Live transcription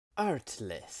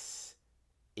Artless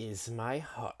is my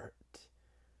heart.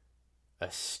 A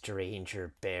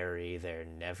stranger berry there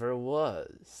never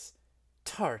was,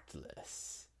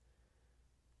 tartless.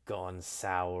 Gone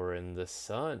sour in the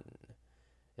sunroom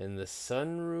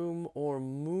or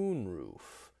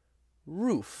moonroof,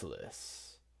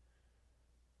 roofless.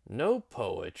 No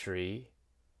poetry,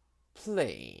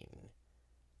 plain.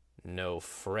 No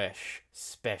fresh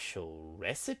special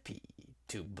recipe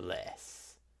to bless.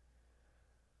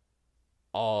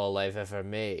 All I've ever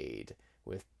made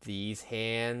with these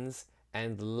hands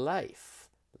and life,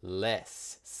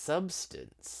 less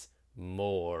substance,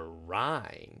 more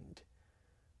rind.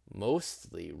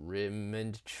 Mostly rim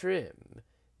and trim,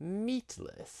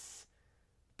 meatless,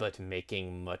 but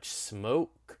making much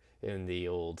smoke in the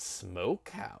old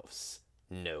smokehouse,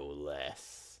 no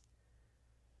less.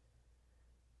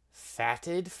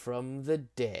 Fatted from the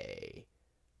day,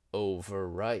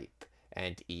 overripe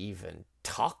and even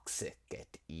toxic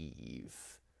at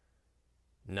eve.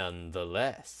 None the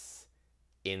less,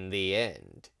 in the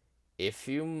end, if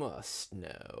you must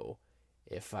know,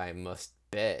 if I must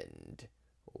bend,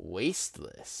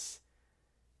 wasteless,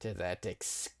 to that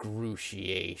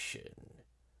excruciation.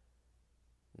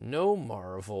 No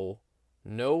marvel,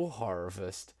 no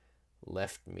harvest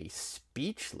left me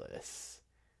speechless.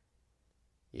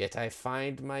 Yet I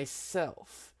find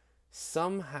myself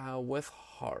somehow with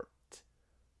heart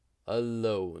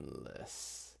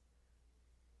aloneless.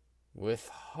 With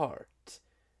heart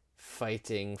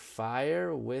fighting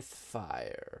fire with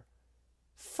fire,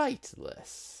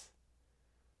 fightless.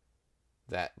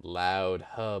 That loud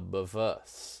hub of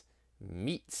us,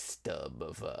 meat stub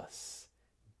of us,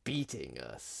 beating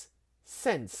us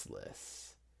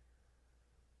senseless.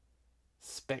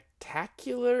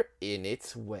 Spectacular in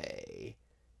its way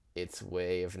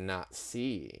of not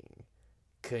seeing,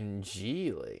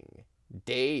 congealing,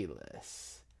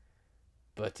 dayless,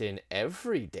 but in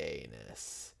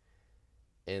everydayness,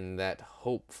 in that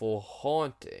hopeful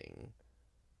haunting,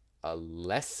 a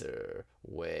lesser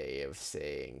way of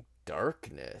saying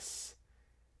darkness,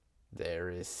 there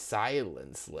is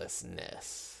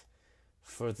silencelessness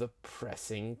for the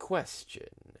pressing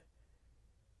question.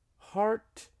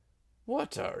 Heart,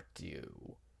 what art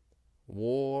you?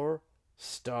 War,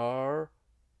 star,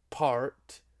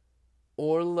 part,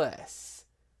 or less?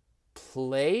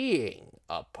 Playing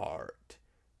a part,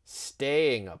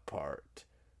 staying apart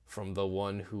from the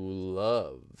one who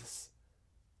loves,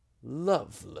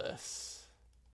 loveless.